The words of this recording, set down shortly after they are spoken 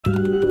Hi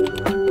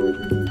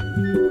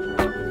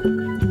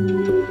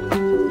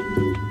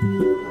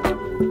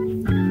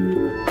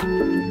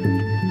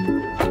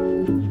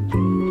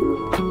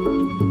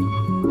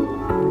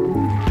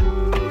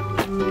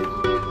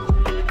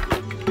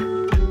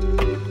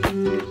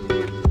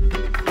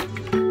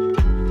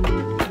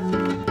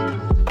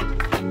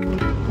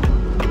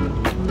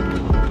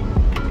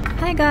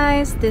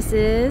guys, this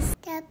is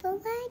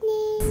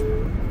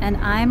and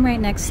I'm right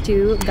next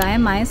to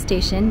Gayamaya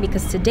Station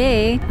because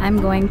today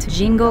I'm going to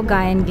Jingo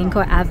and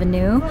Ginkgo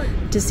Avenue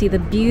to see the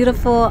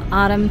beautiful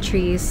autumn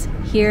trees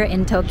here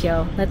in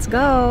Tokyo. Let's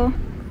go!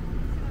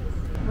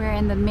 We're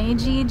in the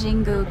Meiji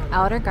Jingu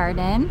Outer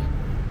Garden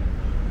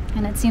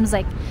and it seems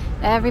like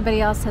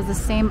everybody else has the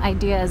same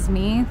idea as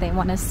me. They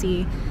want to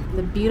see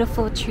the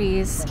beautiful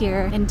trees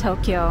here in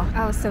Tokyo.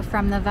 Oh, so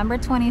from November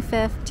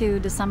 25th to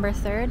December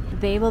 3rd,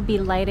 they will be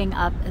lighting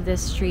up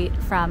this street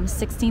from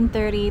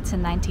 1630 to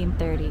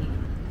 1930.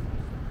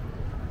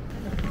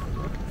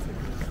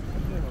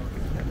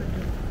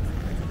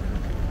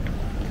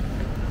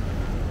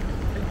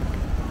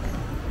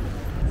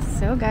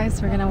 So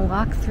guys, we're gonna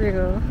walk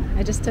through.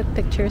 I just took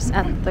pictures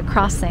at the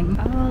crossing.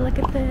 Oh, look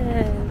at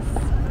this.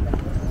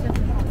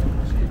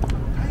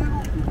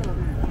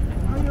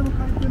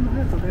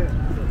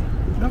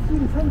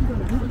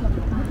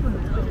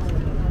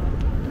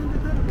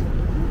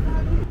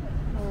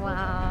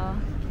 Wow.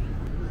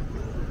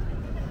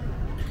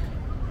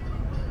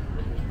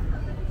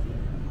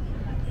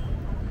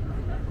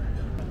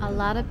 A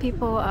lot of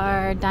people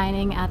are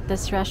dining at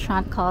this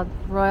restaurant called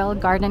Royal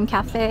Garden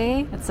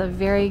Cafe. It's a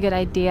very good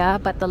idea,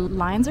 but the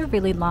lines are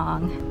really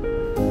long.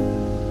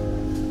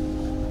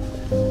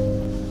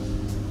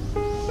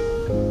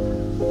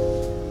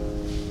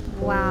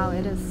 Wow,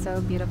 it is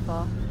so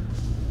beautiful.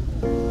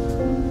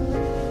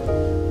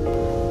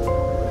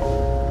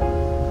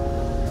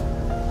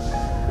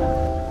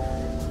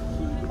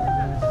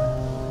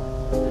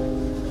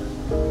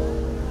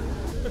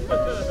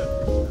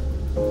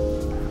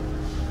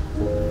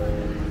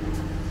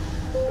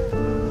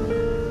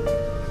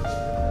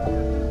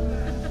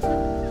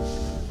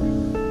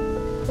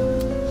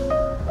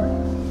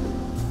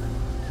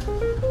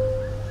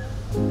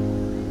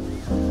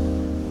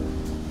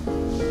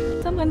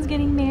 Someone's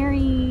getting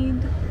married.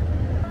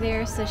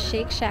 There's a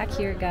Shake Shack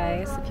here,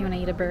 guys, if you want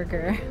to eat a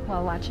burger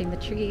while watching the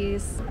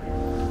trees.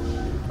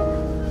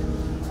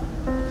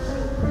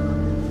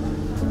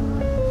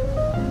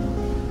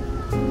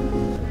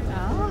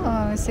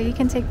 Oh, so you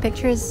can take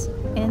pictures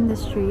in the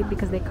street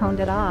because they coned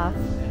it off.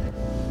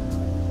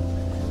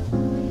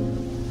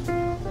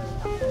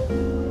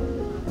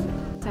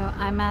 So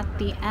I'm at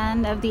the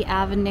end of the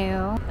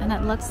avenue and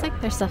it looks like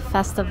there's a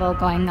festival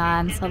going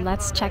on, so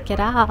let's check it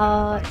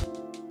out.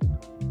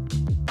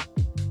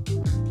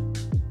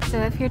 So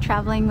if you're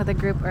traveling with a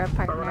group or a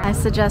partner, I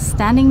suggest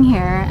standing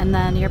here and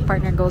then your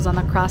partner goes on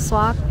a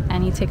crosswalk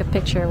and you take a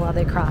picture while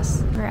they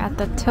cross. We're at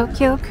the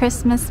Tokyo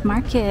Christmas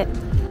Market.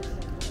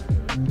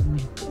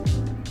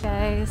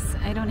 Guys,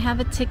 I don't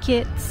have a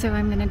ticket, so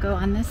I'm gonna go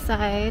on this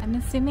side. I'm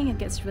assuming it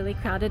gets really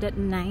crowded at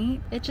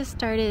night. It just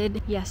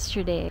started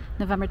yesterday,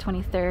 November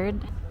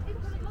 23rd.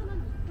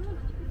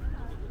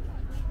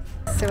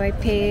 So I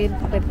paid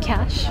with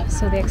cash,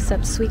 so they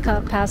accept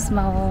Suica,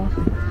 Passmo,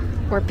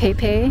 or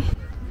PayPay.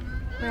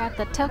 We're at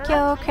the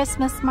Tokyo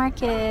Christmas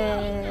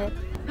Market.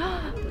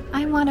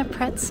 I want a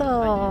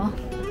pretzel.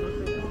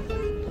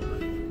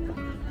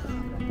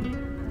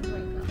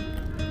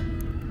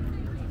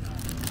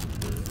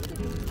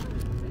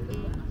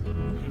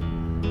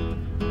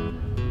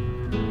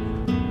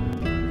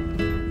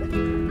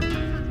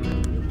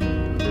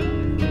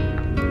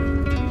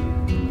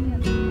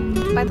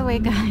 By the way,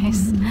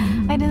 guys,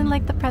 I didn't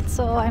like the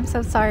pretzel. I'm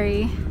so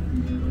sorry.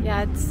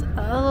 Yeah, it's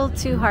a little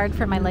too hard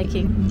for my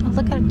liking. Oh,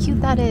 look how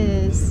cute that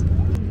is.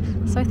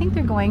 So I think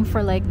they're going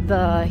for like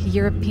the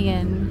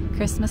European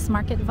Christmas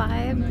market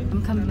vibe.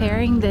 I'm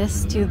comparing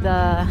this to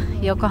the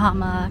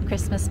Yokohama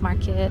Christmas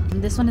market.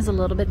 This one is a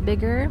little bit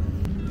bigger.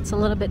 It's a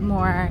little bit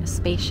more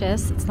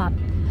spacious. It's not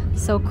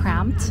so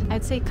cramped.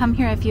 I'd say come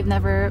here if you've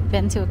never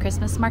been to a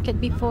Christmas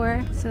market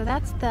before. So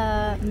that's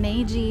the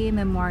Meiji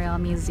Memorial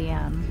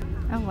Museum.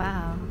 Oh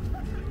wow.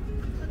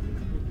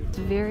 It's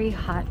very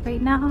hot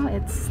right now.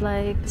 It's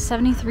like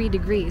 73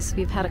 degrees.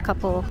 We've had a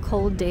couple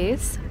cold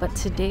days, but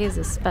today is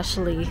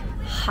especially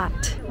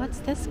hot. What's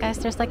this, guys?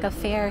 There's like a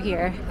fair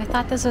here. I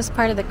thought this was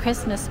part of the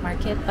Christmas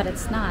market, but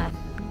it's not.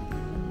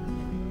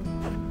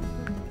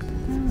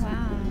 Oh,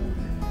 wow.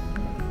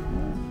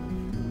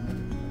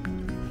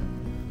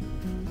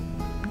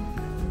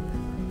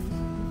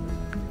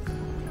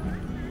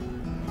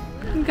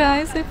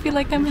 Guys, I feel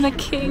like I'm in a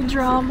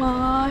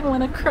K-drama. I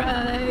want to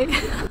cry.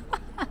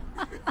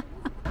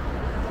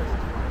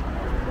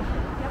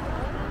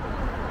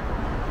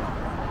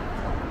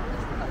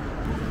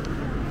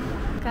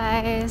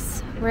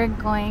 Guys, we're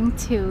going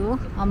to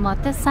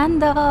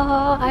Omotesando.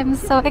 I'm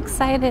so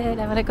excited.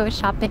 I'm gonna go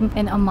shopping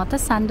in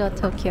Omotesando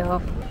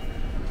Tokyo.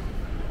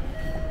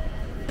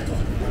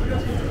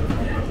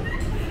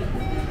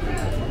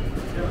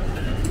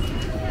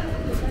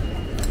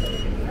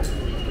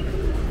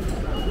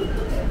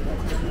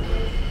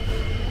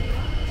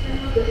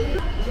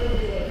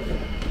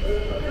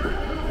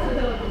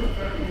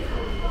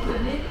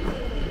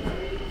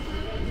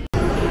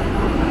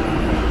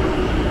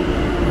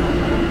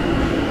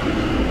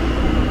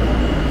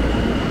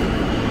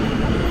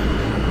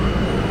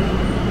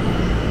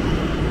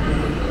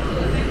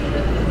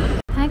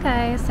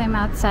 So I'm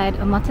outside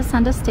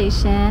Omotesando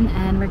Station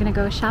and we're gonna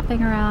go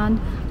shopping around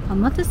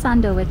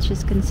Omotesando, which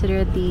is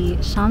considered the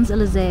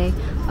Champs-Élysées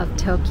of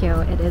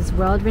Tokyo. It is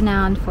world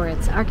renowned for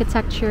its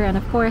architecture and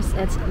of course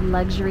its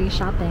luxury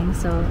shopping.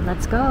 So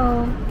let's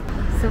go.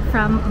 So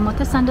from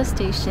Omotesando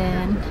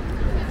Station,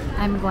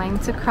 I'm going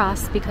to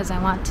cross because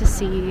I want to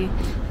see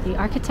the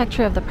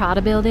architecture of the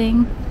Prada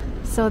building.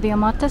 So the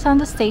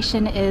Omotesando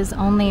Station is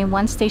only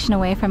one station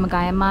away from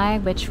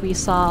Gayamai, which we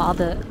saw all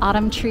the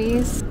autumn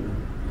trees.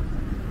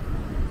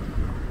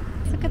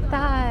 Look at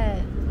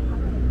that!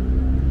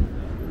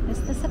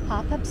 Is this a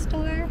pop-up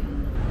store?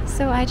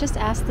 So I just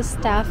asked the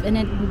staff and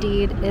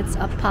indeed it's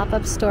a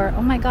pop-up store.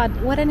 Oh my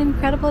god, what an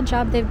incredible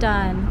job they've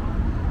done!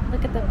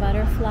 Look at the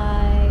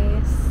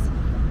butterflies.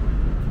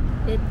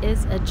 It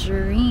is a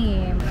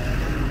dream.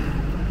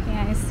 Okay,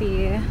 I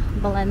see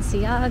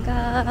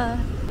Balenciaga.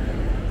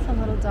 It's a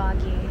little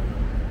doggy.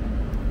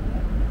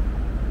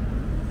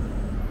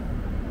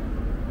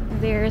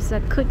 There's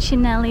a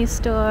Cucinelli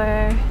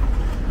store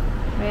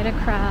right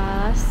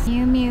across.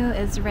 Miu Miu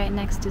is right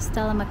next to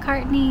Stella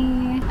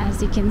McCartney.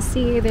 As you can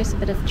see, there's a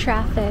bit of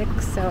traffic,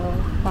 so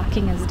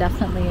walking is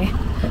definitely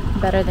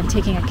better than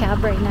taking a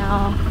cab right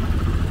now.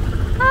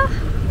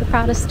 The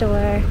Prada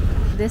store.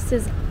 This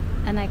is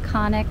an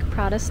iconic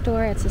Prada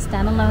store. It's a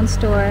standalone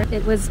store.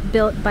 It was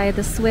built by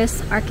the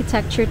Swiss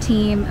architecture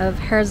team of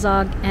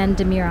Herzog and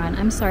de Meuron.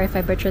 I'm sorry if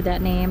I butchered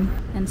that name.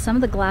 And some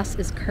of the glass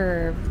is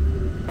curved.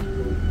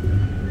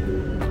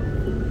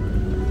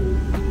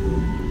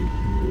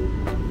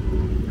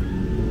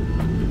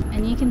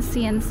 And you can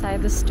see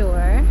inside the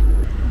store.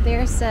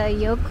 There's a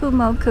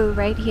Yokumoku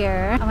right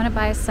here. I want to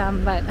buy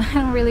some, but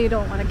I really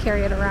don't want to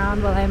carry it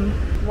around while I'm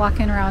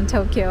walking around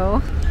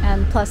Tokyo.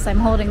 And plus I'm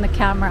holding the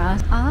camera.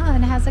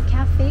 And it has a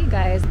cafe,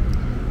 guys.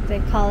 They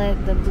call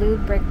it the Blue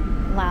Brick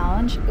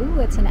Lounge. Ooh,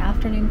 it's an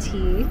afternoon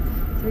tea.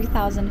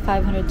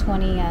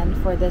 3,520 yen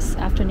for this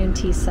afternoon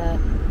tea set.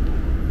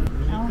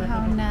 Oh,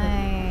 how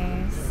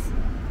nice.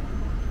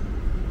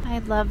 I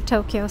love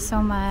Tokyo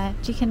so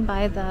much. You can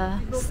buy the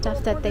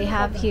stuff that they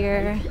have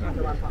here.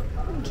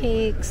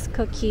 Cakes,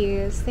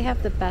 cookies. They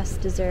have the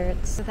best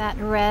desserts. That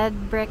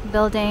red brick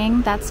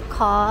building, that's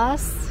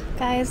COS.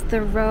 Guys,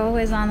 the row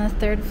is on the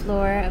 3rd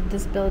floor of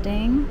this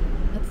building.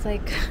 It's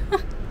like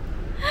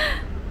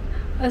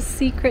a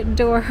secret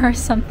door or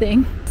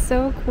something.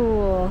 So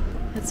cool.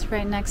 It's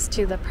right next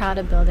to the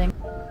Prada building.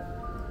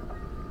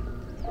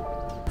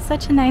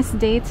 Such a nice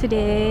day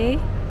today.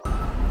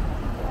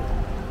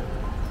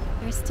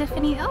 There's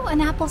Tiffany. Oh,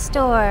 an Apple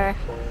store.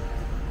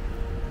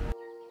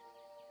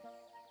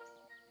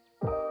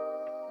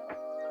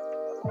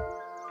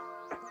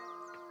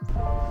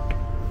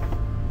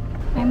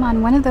 I'm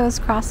on one of those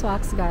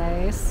crosswalks,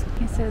 guys.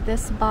 Okay, so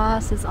this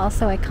boss is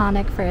also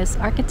iconic for his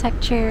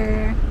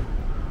architecture.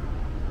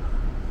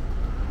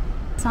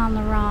 Saint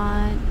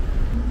Laurent.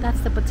 That's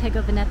the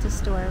Bottega Veneta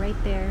store right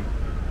there.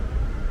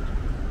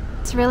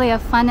 It's really a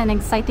fun and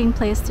exciting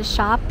place to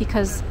shop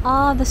because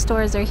all the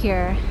stores are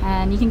here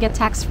and you can get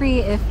tax-free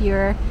if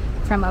you're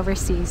from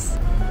overseas.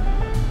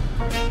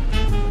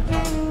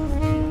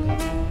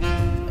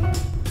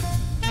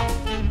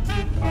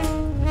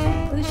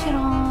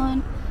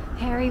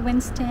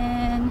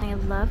 Winston. I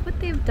love what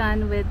they've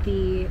done with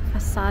the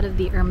facade of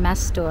the Hermes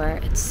store.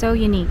 It's so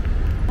unique.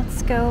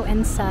 Let's go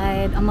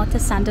inside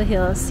Omotesando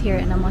Hills here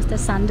in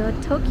Omotesando,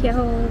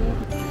 Tokyo.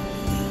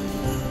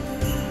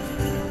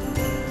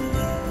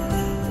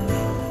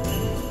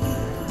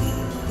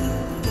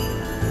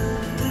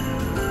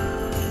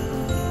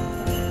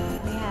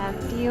 We have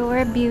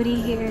Dior Beauty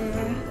here.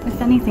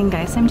 If anything,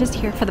 guys, I'm just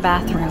here for the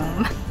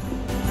bathroom.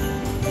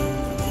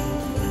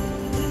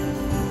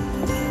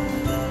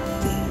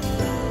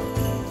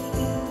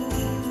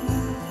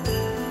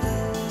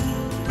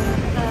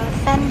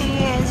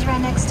 Fendi is right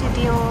next to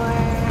Dior.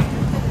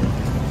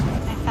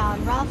 I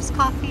found Ralph's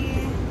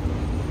Coffee.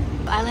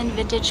 Island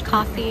Vintage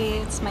Coffee.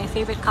 It's my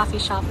favorite coffee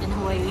shop in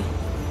Hawaii.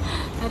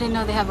 I didn't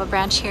know they have a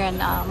branch here in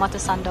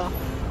Omotesando.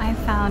 I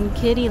found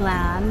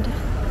Kiddyland.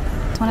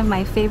 It's one of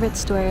my favorite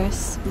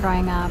stores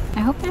growing up.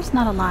 I hope there's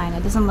not a line.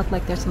 It doesn't look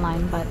like there's a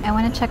line, but I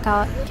want to check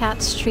out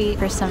Cat Street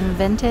for some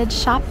vintage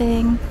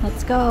shopping.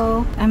 Let's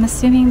go. I'm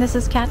assuming this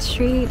is Cat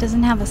Street. It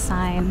doesn't have a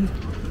sign.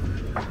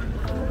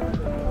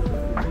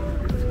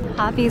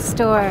 Hobby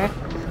store.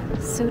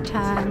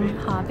 Sutan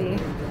Hobby.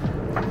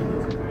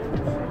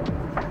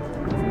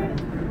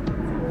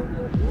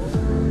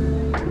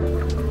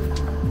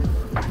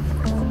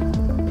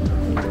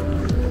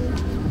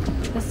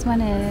 This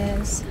one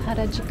is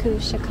Harajuku,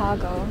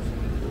 Chicago.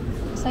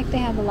 Looks like they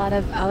have a lot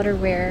of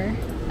outerwear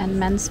and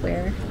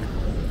menswear.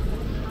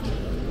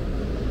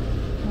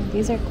 Oh,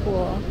 these are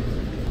cool.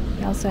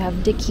 They also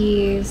have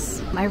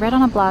Dickies. I read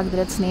on a blog that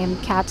it's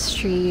named Cat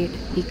Street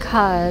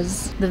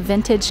because the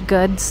vintage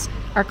goods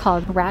are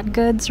called rat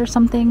goods or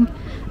something,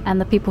 and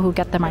the people who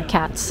get them are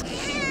cats.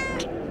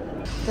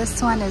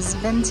 This one is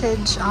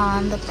Vintage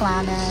on the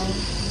Planet.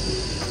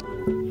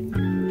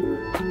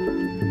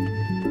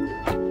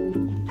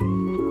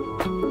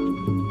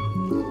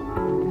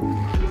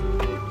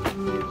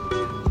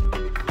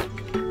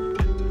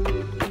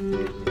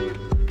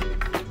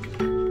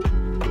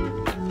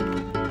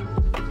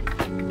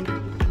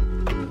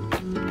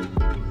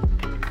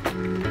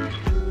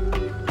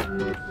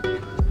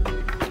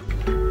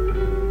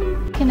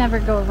 never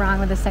go wrong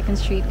with a second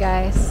street,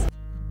 guys.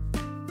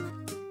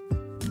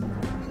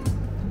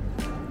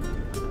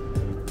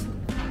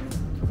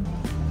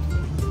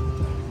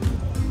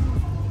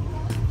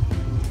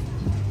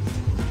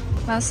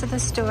 Most of the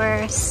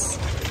stores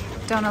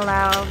don't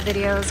allow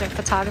videos or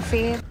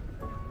photography.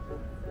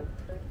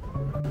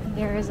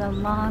 There is a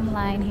long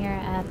line here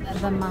at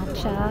the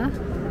matcha.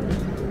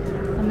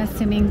 I'm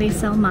assuming they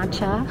sell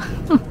matcha.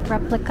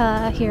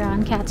 Replica here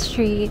on Cat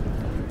Street.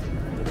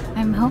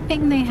 I'm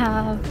hoping they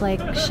have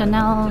like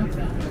Chanel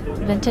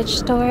vintage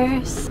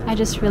stores. I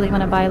just really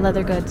want to buy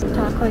leather goods.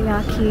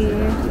 Takoyaki.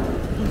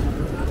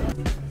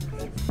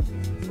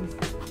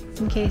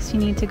 In case you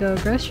need to go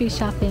grocery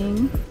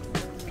shopping.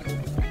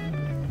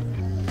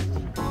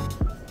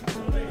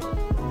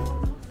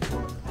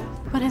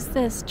 What is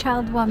this?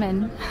 Child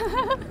woman.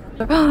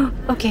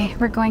 Okay,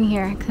 we're going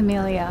here.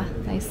 Camellia.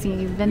 I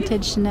see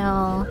vintage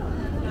Chanel,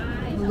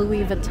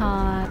 Louis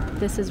Vuitton.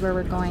 This is where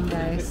we're going,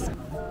 guys.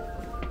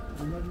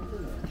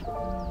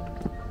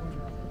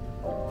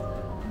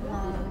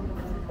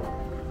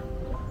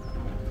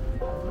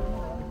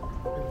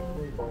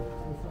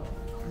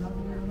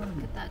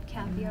 Look at that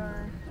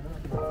caviar.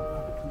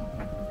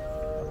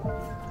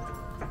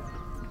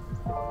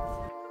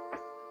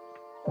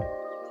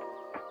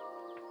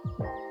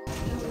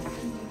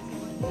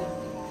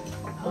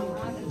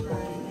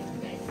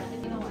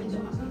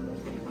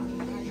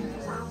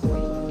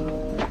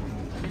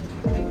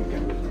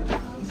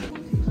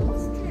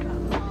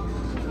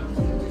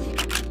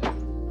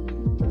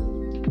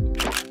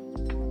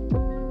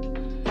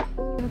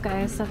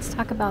 Guys, let's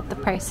talk about the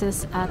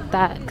prices at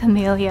that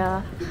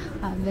Camellia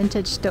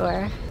vintage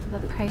store. The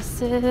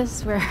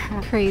prices were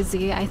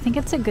crazy. I think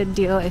it's a good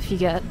deal if you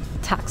get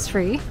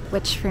tax-free,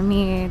 which for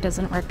me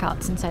doesn't work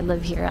out since I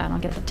live here. I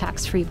don't get the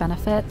tax-free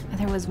benefit.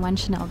 There was one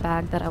Chanel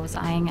bag that I was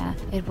eyeing at.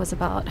 It was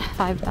about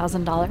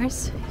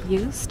 $5,000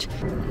 used.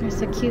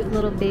 There's a cute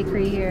little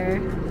bakery here.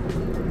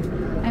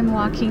 I'm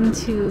walking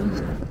to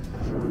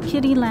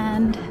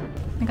Kiddyland.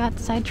 I got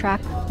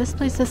sidetracked. This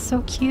place is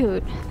so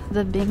cute.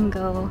 The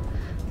Bingo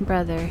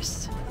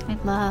Brothers.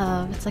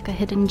 It's like a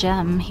hidden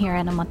gem here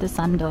in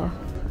Omotesando.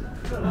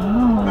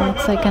 Oh,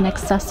 it's like an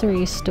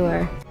accessory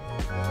store.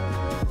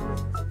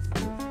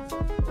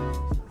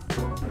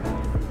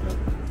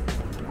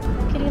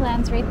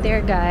 Kiddyland's right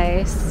there,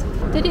 guys.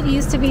 Did it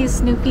used to be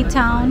Snoopy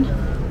Town?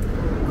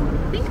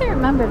 I think I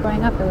remember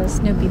growing up it was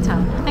Snoopy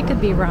Town. I could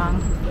be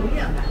wrong.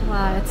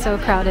 Wow, it's so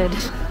crowded.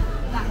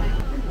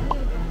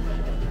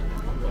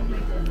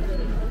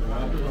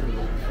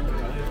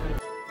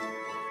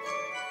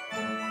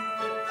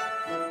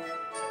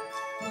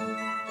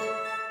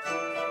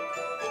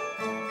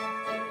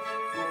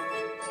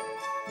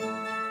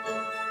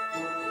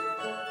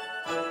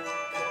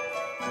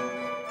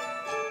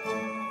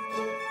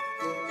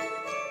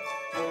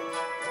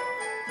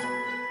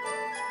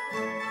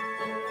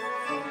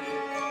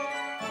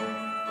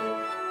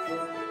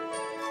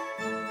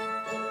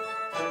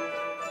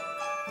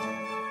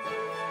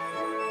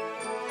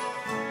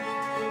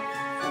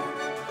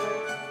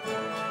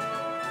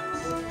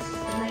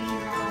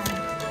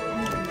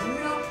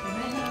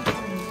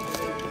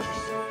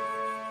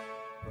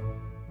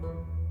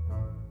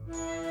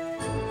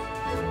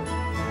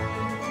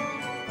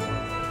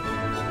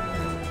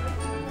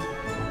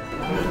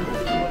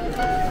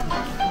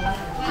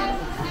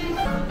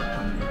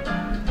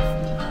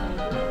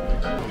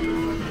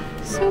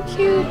 So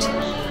cute.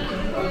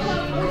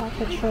 Paw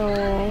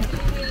Patrol.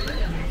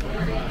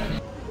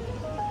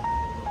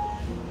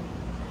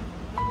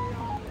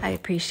 I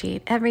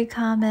appreciate every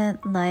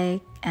comment,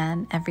 like,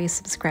 and every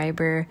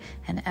subscriber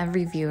and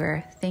every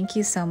viewer. Thank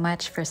you so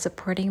much for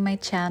supporting my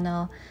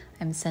channel.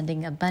 I'm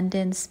sending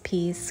abundance,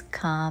 peace,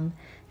 calm,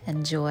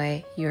 and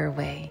joy your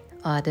way.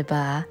 O,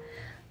 diba?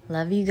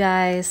 Love you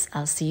guys.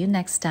 I'll see you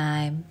next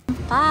time.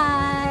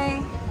 Bye!